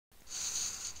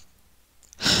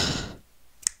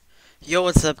Yo,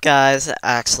 what's up, guys?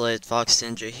 Axel, Fox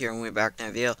Ninja here, and we're back in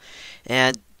a video.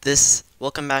 And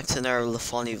welcome back to another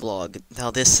LifoniVlog.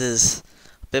 Now, this is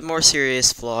a bit more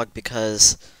serious vlog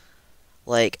because,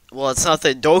 well, it's not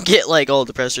that don't get all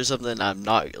depressed or something. I'm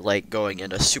not going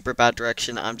in a super bad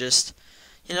direction. I'm just,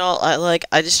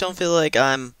 I just don't feel like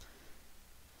I'm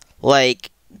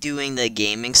doing the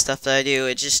gaming stuff that I do.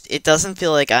 It doesn't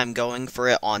feel like I'm going for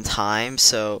it on time,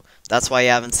 so that's why you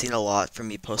haven't seen a lot from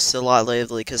me posted a lot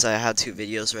lately, because I had 2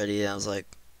 videos ready and I was like,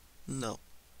 no.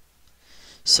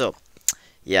 So,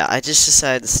 yeah, I just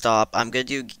decided to stop. I'm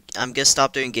gonna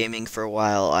stop doing gaming for a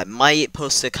while. I might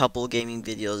post a couple gaming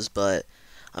videos, but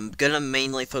I'm gonna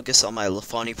mainly focus on my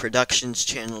Lafoni Productions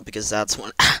channel, because that's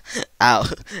when ow,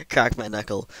 cracked my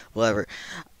knuckle, whatever.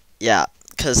 Yeah,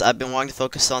 because I've been wanting to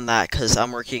focus on that because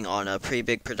I'm working on a pretty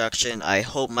big production.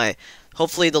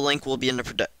 Hopefully the link will be in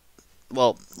the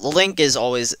well, the link is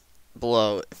always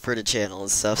below for the channel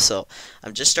and stuff, so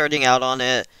I'm just starting out on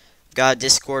it. Got a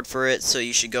Discord for it, so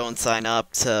you should go and sign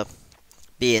up to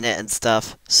be in it and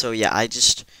stuff. So yeah, I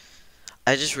just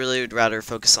really would rather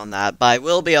focus on that. But I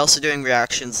will be also doing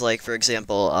reactions, like for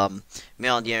example, Me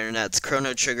on the Internet's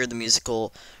Chrono Trigger, the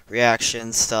musical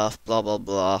reaction stuff, blah blah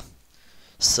blah.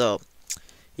 So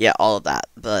yeah, all of that.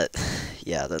 But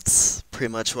yeah, that's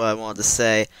pretty much what I wanted to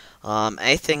say.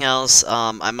 Anything else?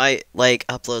 I might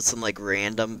upload some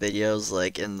random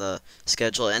videos in the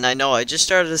schedule. And I know I just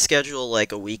started a schedule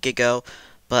a week ago,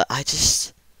 but I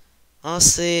just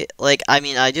honestly I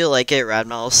mean, I do like it.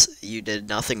 Radmouse, you did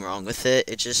nothing wrong with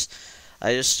it.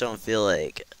 I just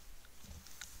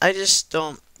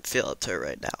don't feel up to it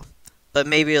right now. But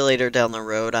maybe later down the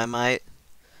road I might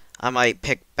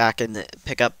pick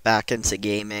up back into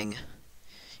gaming.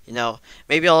 You know,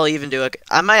 maybe I'll even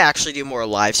I might actually do more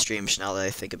live streams now that I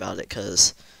think about it,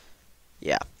 cause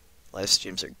yeah, live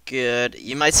streams are good.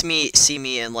 You might see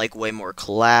me in way more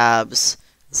collabs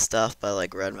and stuff by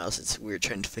Red Mouse. It's weird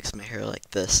trying to fix my hair like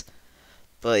this,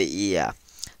 but yeah,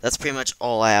 that's pretty much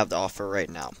all I have to offer right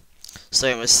now. So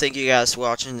anyways, thank you guys for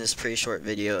watching this pretty short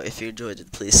video. If you enjoyed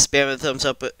it, please spam a thumbs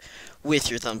up with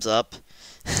your thumbs up.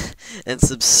 And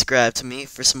subscribe to me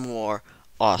for some more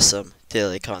awesome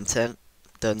daily content.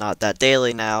 Though not that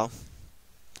daily now.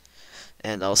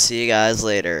 And I'll see you guys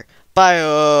later.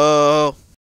 Bye-oh!